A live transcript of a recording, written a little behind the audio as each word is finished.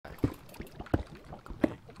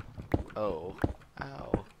Oh.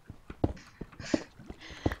 Ow.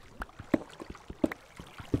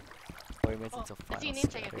 Boy minutes Oh, until I see final a name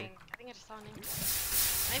tag, I scatter. think. I think I just saw a name tag.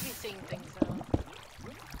 I might be seeing things though.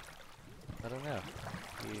 I don't know.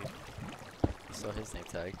 You saw his name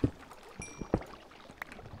tag.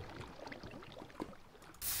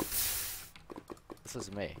 This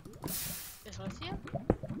was me. This was you?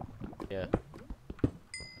 Yeah.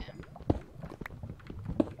 Yeah.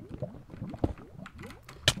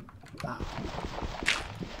 Ah,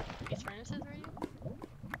 These furnaces were you?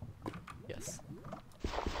 Yes.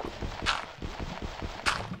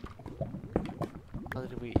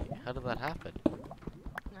 How did that happen?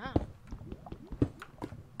 No.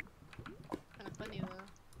 Kinda funny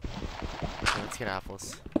though. Okay, let's get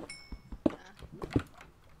apples. Yeah.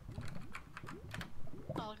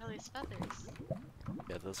 Oh, look at all these feathers.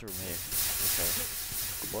 Yeah, those were me. Okay.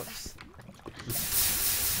 Whoops.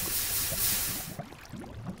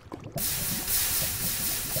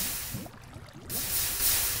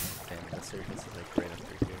 And the surface is like right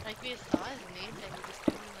under here. Like we saw his name tag, we just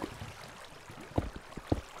didn't like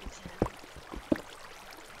it's him.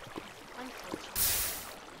 Unfortunate.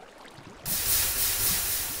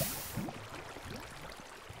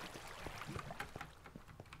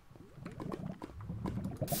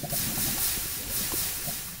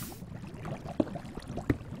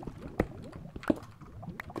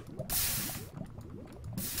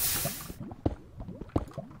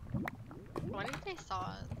 I wonder if they saw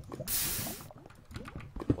us.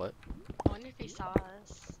 What? I wonder if he saw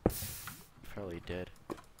us. Probably did.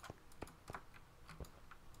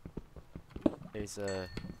 There's we're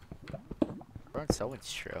on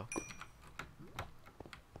someone's trail.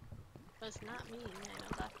 But it's not me, I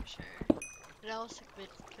know that for sure. It also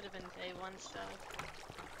could have been day one stuff.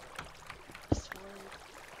 Just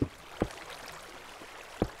wood.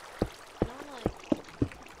 I don't wanna like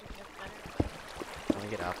get better, but Can we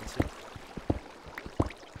get apples here?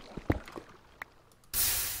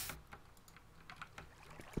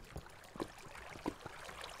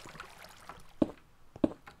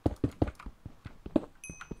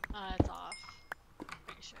 it's off.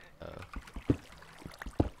 Pretty sure.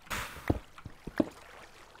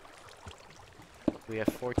 We have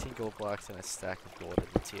 14 gold blocks and a stack of gold in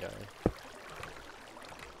the TI.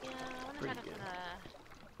 Yeah, I wanna Pretty head up good. in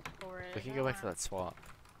the forest. We can go back to that swamp.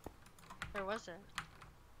 Where was it?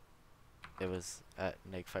 It was at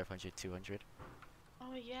neg 500, 200.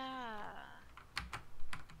 Oh yeah.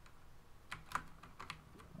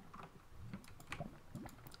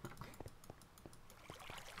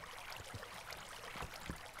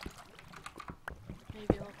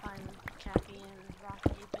 Maybe we'll find Cappy and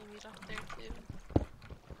Rocky if they meet up there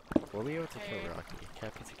too. We'll be able to kill Okay. Rocky.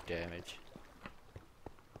 Cappy took damage.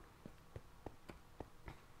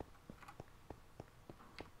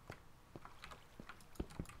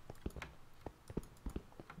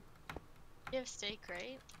 You have steak,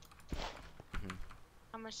 right? Mhm.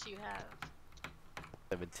 How much do you have?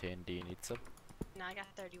 17, do you need some? No, I got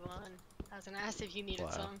 31. I was gonna ask if you needed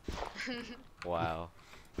Wow. some. Wow.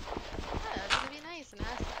 Yeah, I was gonna be nice and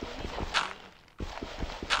ask if you needed any.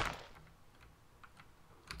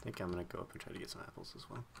 I think I'm gonna go up and try to get some apples as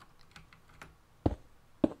well.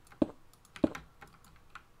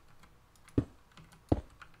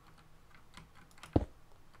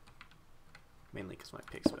 Mainly because my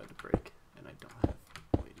pick's about to break, and I don't have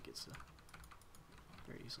a way to get stuff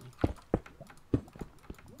very easily.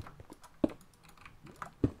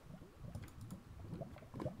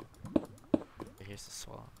 Here's the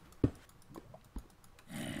swamp.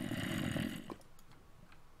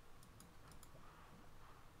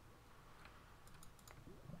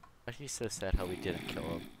 Actually, so sad how we didn't kill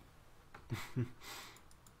him.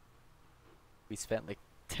 We spent like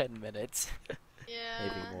 10 minutes, Yeah.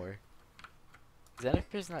 maybe more.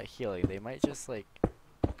 Xeniker's not healing. They might just like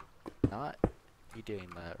not be doing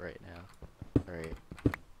that right now. Alright.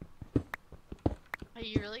 Are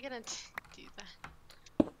you really gonna do that?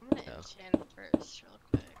 I'm gonna No. enchant first, real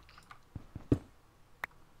quick.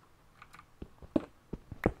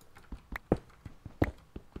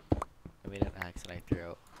 I made an axe and I threw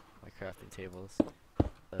out my crafting tables.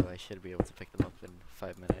 So I should be able to pick them up in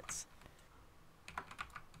 5 minutes.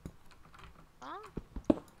 Huh?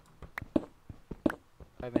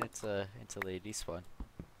 5 minutes until they despawn.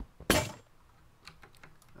 Can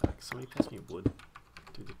somebody pass me wood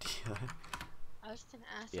through the TI? I was gonna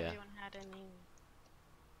ask Yeah. if anyone had any.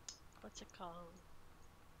 What's it called?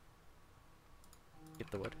 Get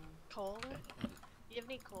the wood. Coal? Do you have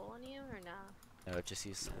any coal on you or no? No, just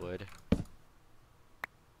use wood.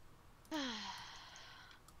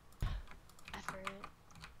 Effort.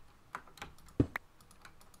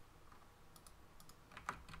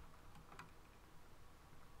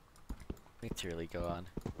 to really go on.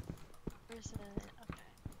 Where's it? Okay.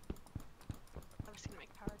 I'm just gonna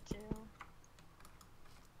make power too.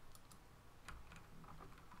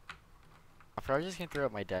 I'm probably just gonna throw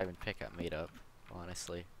out my diamond pick at meetup,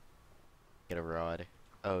 honestly. Get a rod.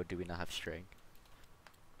 Oh, do we not have string?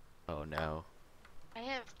 Oh no. I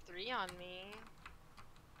have 3 on me.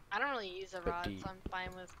 I don't really use a But rod, do you- so I'm fine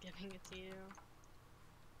with giving it to you.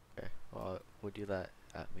 Okay, well, we'll do that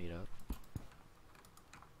at meetup.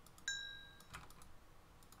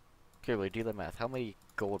 Okay, we do the math. How many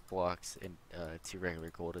gold blocks in 2 regular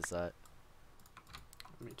gold is that?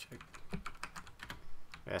 Let me check.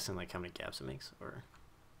 You're asking like how many gaps it makes, or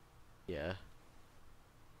Yeah.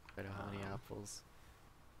 I don't know how many Um, apples.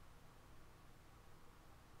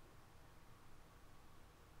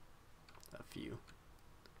 a few.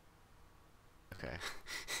 Okay.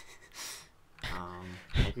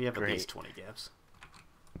 I think we have at Great. least 20 gaps.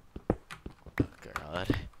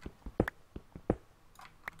 God.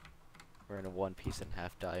 We're in a 1 piece and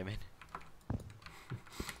half diamond.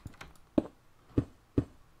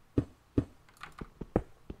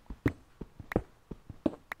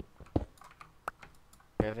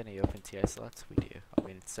 Do we have any open TI slots? We do. I'm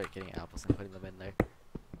gonna start getting apples and putting them in there.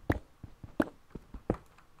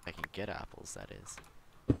 I can get apples, that is.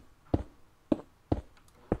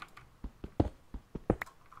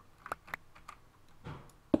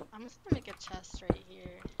 I'm just gonna make a chest right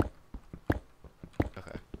here.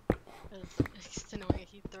 Okay. It's just annoying I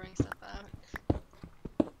keep throwing stuff out.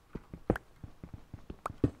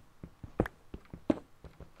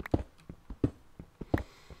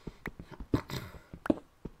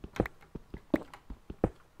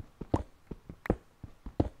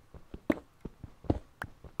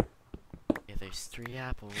 Yeah, there's 3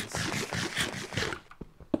 apples.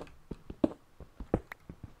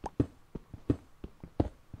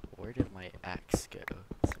 Where did my axe go?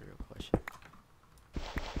 That's the real question.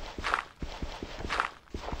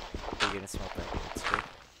 Are you gonna smelt that gold straight?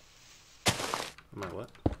 Am I what?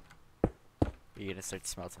 Are you gonna start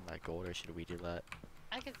smelting that gold, or should we do that?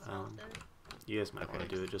 I could smelt it. You guys might Okay. want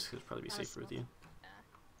to do it just 'cause it'd probably be I safer with you. Yeah.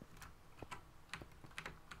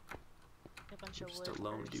 A bunch You're of just wood a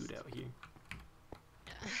lone first. dude out here.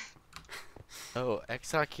 Yeah. Oh,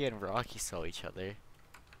 Xhockey and Rocky saw each other.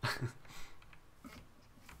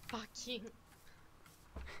 Fuck you.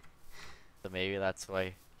 So maybe that's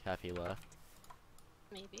why Cappy left.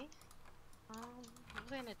 Maybe. What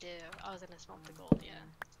was I gonna do? I was gonna smelt the gold, yeah.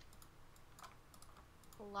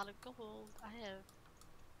 A lot of gold. I have.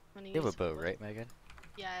 I'm gonna You have a use bow, wood. right, Megan?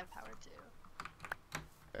 Yeah, I have power too.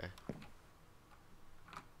 Okay.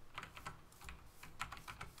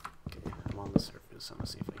 Okay, I'm on the surface. I'm gonna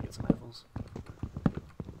see if I can get some apples.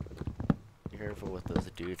 Be careful with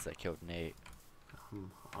those dudes that killed Nate.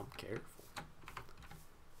 I'm careful.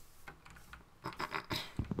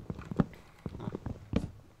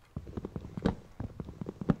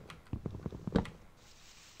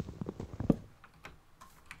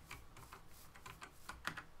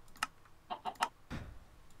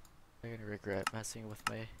 They're gonna regret messing with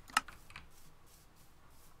me.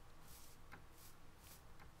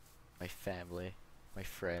 My family, my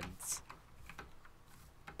friends.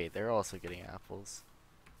 Okay, they're also getting apples.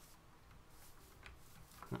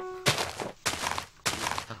 I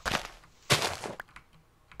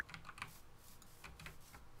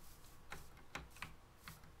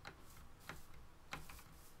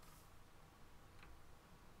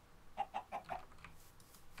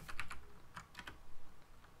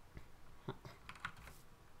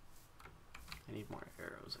need more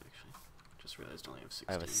arrows, actually. Just realized I only have 16.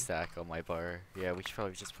 I have a stack on my bar. Yeah, we should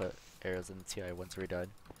probably just put arrows in the TI once we're done.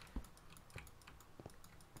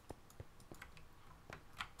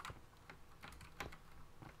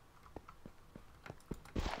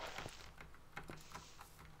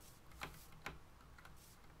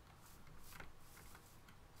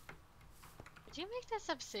 Did you make this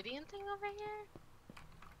obsidian thing over here?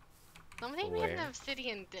 Somebody made Where? an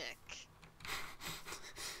obsidian dick.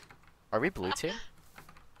 Are we blue team?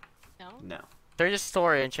 No? No. They're just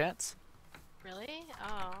story enchants. Really?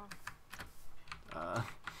 Oh.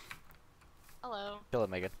 Hello. Kill it,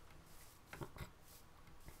 Megan.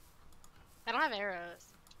 I don't have arrows.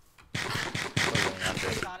 Keep on running after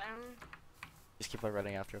him. Got him. Just keep on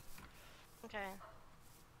running after him. Okay.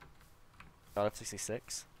 Got up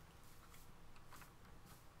 66.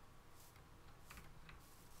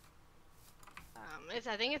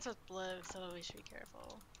 I think it's with blue, so we should be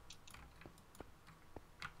careful.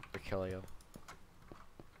 We're killing him.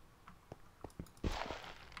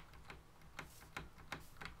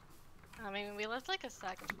 I mean, we left like a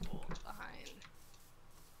stack of gold behind.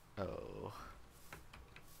 Oh.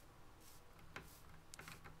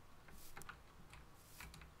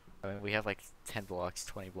 I mean, we have like 10 blocks,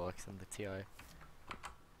 20 blocks in the TI.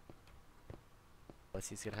 Unless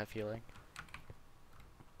he's gonna have healing.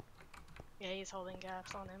 Yeah, he's holding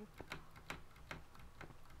gaps on him.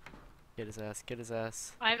 Get his ass, get his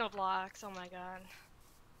ass. I have no blocks. Oh my god.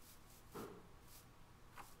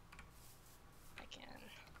 I can.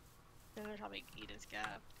 Then they'll probably eat his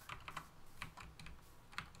gap.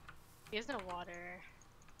 He has no water.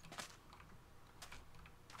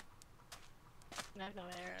 And I have no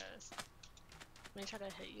arrows. Let me try to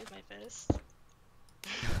hit you with my fist.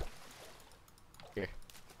 Here.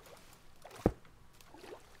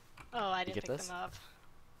 Oh, I You didn't get pick this? them up.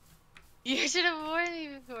 You should have warned me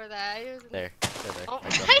before that. I was... There, there. Oh, I I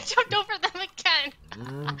dropped them. jumped over them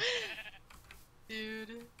again!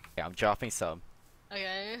 Dude. Yeah, I'm dropping some.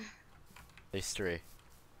 Okay. There's 3.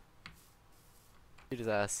 Shoot his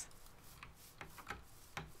ass.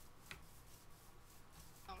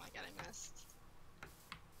 Oh my god, I missed.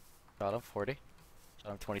 Shot him, 40.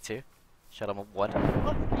 Shot him, 22. Shot him, 1.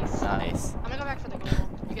 Oh, nice. Nice. I'm gonna go back for the goal.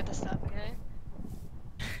 You get the stuff, okay?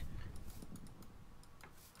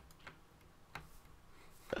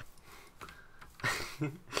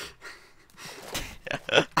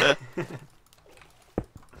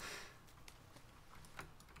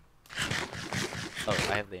 Oh,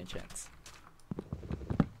 I have the enchants.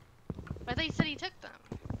 I thought you said he took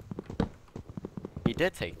them. He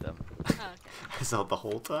did take them. Oh, okay. Is that the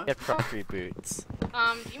whole time? He had property boots Do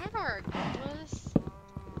you remember where our goal was?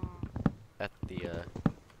 at the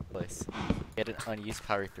place. He had an unused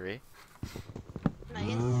power 3. Nice.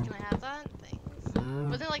 Can I have that? Thanks.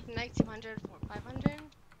 Was it like night 200 or 500?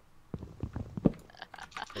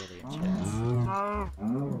 For the enchants.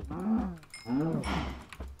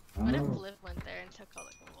 What if Liv went there and took all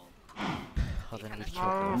the gold? Oh, then we kinda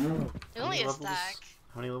killed him. It's only a stack.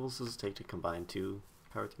 How many levels does it take to combine 2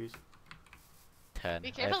 power 3s? 10. Be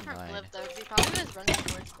I careful have for 9. Liv though, because he probably was running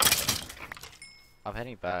towards gold. I'm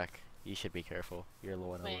heading back. You should be careful. You're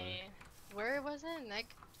low on Wait, where was it? Nick?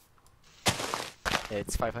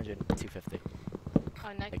 It's 500, 250.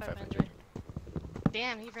 Oh, Nick Like 500.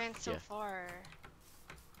 Damn, he ran so Yeah. far.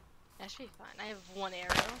 That should be fine. I have 1 arrow.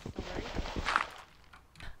 Don't worry.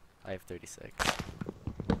 I have 36. I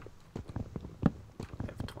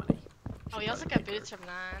have 20. Oh, Should you also probably got pick boots her. from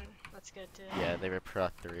 9. That's good too. Yeah, they were Pro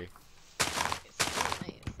 3. It's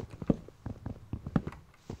nice.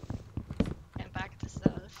 And back to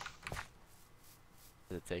stuff.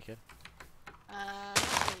 Did it take it?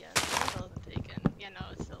 Actually, yes. It wasn't taken. Yeah, no,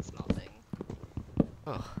 it's still smelting.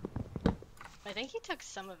 Oh. I think he took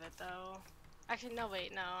some of it though. Actually, no,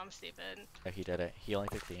 wait, no, I'm stupid. No, he didn't. He only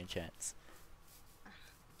took the enchants.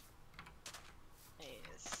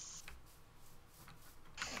 Nice.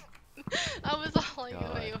 I was all like,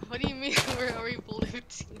 God. wait, what do you mean? Where are we blue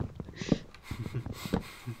team?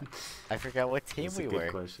 I forgot what team That's we a good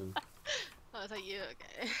were. question. Oh, is that you?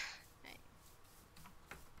 Okay.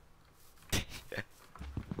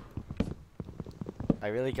 I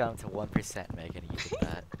really got him to 1%, Megan. You did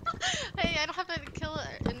that. Hey, I don't have to kill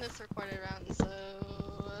it in this recorded round, so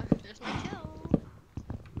there's my kill.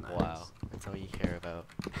 Nice. Wow. That's all you care about.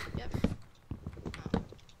 Yep.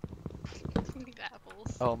 We need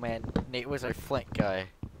apples. Oh man, Nate was our flank guy.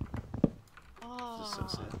 Oh. This is so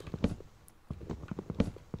sad.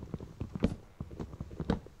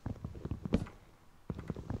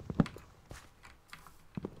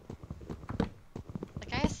 That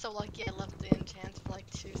guy is so lucky I left the enchant for like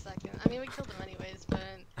 2 seconds. I mean, we killed him anyways, but...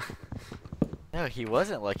 No, he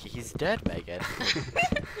wasn't lucky. He's dead, Megan.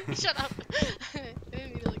 Shut up! I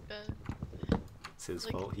didn't mean it like that. It's his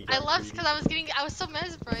Like, fault. He I got left greedy. because I was so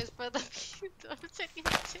mesmerized by the opportunity.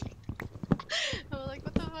 I was like,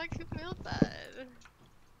 what the fuck? Who built that?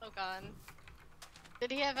 Oh god.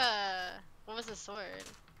 Did he have a... What was the sword?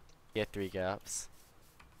 He had 3 gaps.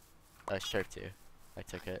 Sharp 2. I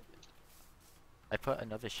took it. I put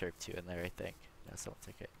another sharp 2 in there, I think. No, someone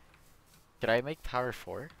took it. Should I make power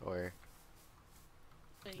 4 or?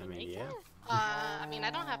 Did you I mean, make yeah. it? I mean, I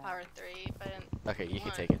don't have power 3, but... Okay, you can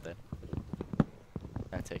One. take it then.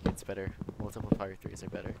 I take it. It's better. Multiple power 3s are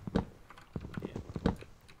better. Yeah.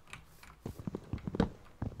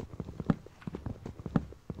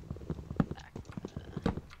 Back.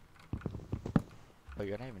 Oh,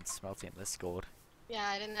 you're not even smelting this gold. Yeah,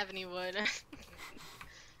 I didn't have any wood. I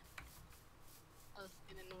was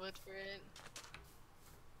getting wood for it.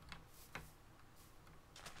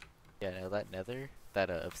 Yeah, no, that nether, that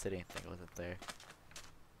obsidian thing wasn't there.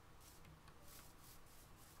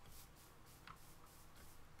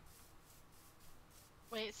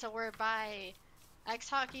 Wait, so we're by X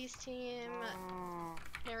Hockey's team,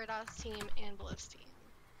 Paradox team, and Bliff's team.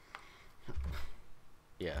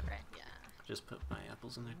 Yeah. Right, yeah. Just put my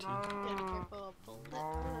apples in there too. Yeah, be careful of bullet.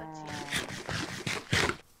 Oh, that's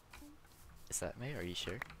you. Is that me? Are you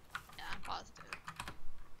sure? Yeah, I'm positive.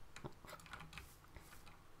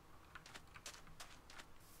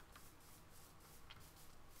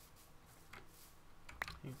 I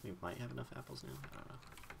think we might have enough apples now. I don't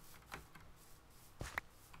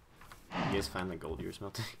know. You guys find the gold you were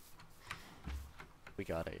smelting? We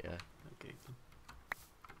got it, yeah. Okay.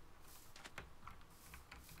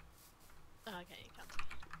 Okay, you got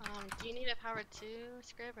do you need a power 2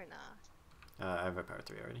 scrib or not? I have a power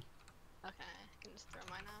 3 already. Okay, I can just throw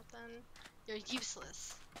mine out then. You're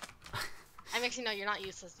useless. I'm actually, no, you're not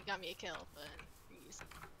useless. You got me a kill, but you're useless.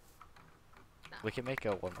 No. We can make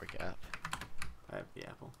one more gap. I have the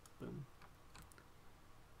apple. Boom.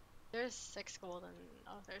 There's 6 gold and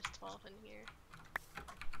oh, there's 12 in here.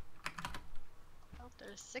 Oh,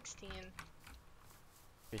 there's 16.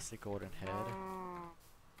 Here's the golden head. Um,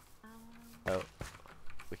 Oh,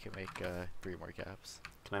 we can make 3 more gaps.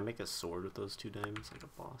 Can I make a sword with those 2 diamonds like a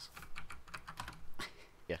boss?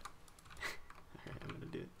 Yeah. Alright, I'm gonna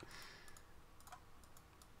do it.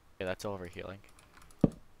 Yeah, that's over healing.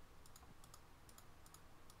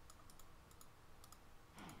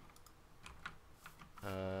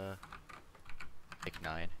 Like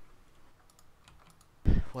 9.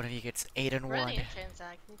 One of you gets 8 and 1. Ready to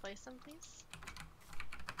transact. Can you play some, please?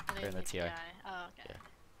 They're in the TI. Oh, okay. Yeah.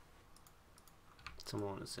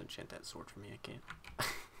 Someone wants to enchant that sword for me. I can't.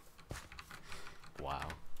 Wow.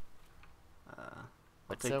 I'll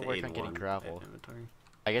Let's take the work 8 on and getting 1 gravel. inventory.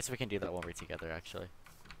 I guess we can do that when we're together, actually.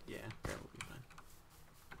 Yeah, gravel will be fine.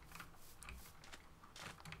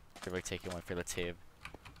 If we're taking one for the team.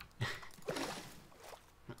 Okay.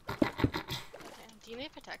 Do you need a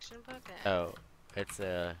protection book? Oh, it's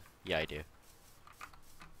yeah, I do.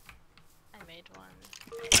 I made one.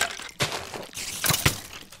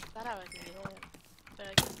 Thought I would need it, but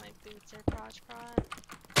I guess my boots are crotch prod.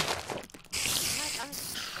 I'm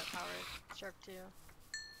just gonna go power sharp too.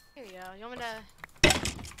 Here you go. You want me to run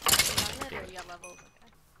it or you got levels?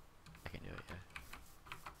 Okay. I can do it, yeah.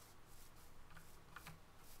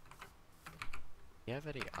 Do you have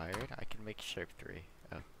any iron? I can make sharp 3.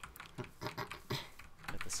 Oh.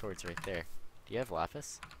 But the sword's right there. Do you have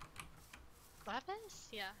lapis? Lapis?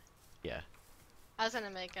 Yeah. Yeah. I was gonna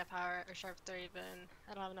make a power or sharp 3, but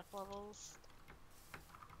I don't have enough levels.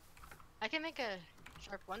 I can make a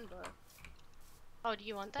sharp 1 book. Oh, do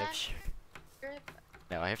you want I have that? Script?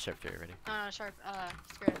 No, I have sharp 3 already. Sharp,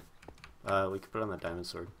 script. We could put on the diamond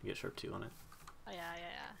sword. You get sharp 2 on it. Oh, yeah.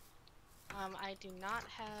 I do not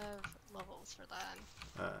have levels for that.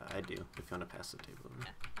 I do. If you want to pass the table over.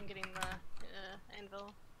 Yeah, I'm getting the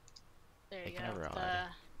anvil. There you Making a go. rod.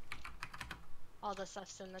 All the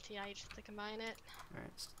stuff's in the TI, you just have to combine it.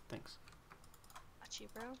 Alright, thanks. Got you,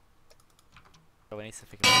 bro. Oh, I need to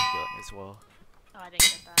figure out healing as well. Oh, I didn't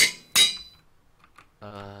get that.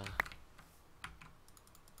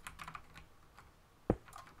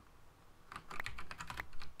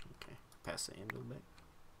 Okay, pass the anvil back.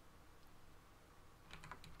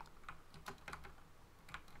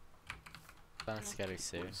 Gonna scatter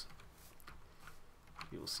soon. Boys.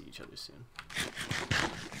 We will see each other soon.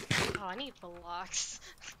 Oh, I need blocks.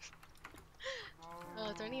 Oh,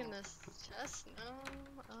 is there any in this chest? No.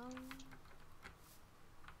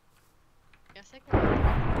 Guess I can.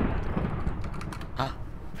 Huh?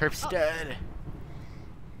 Perp's dead!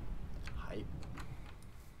 Hype.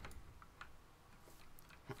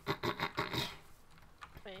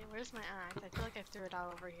 Wait, where's my axe? I feel like I threw it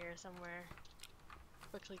out over here somewhere.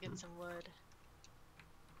 Quickly get some wood.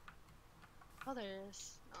 Oh,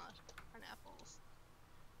 there's not apples.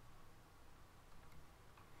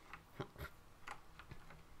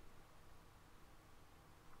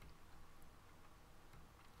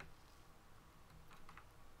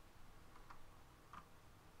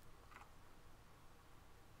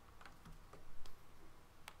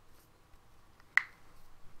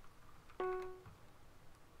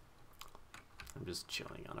 I'm just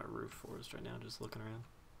chilling on our roof forest right now, just looking around.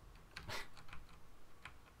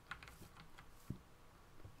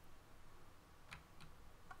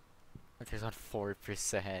 There's on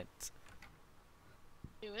 4%.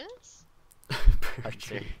 Who is?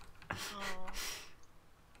 Archer. Oh.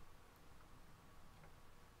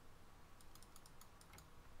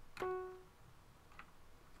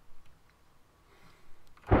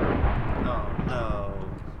 Oh no.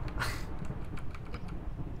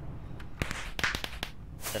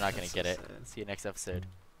 They're not gonna That's get so it. sad. See you next episode.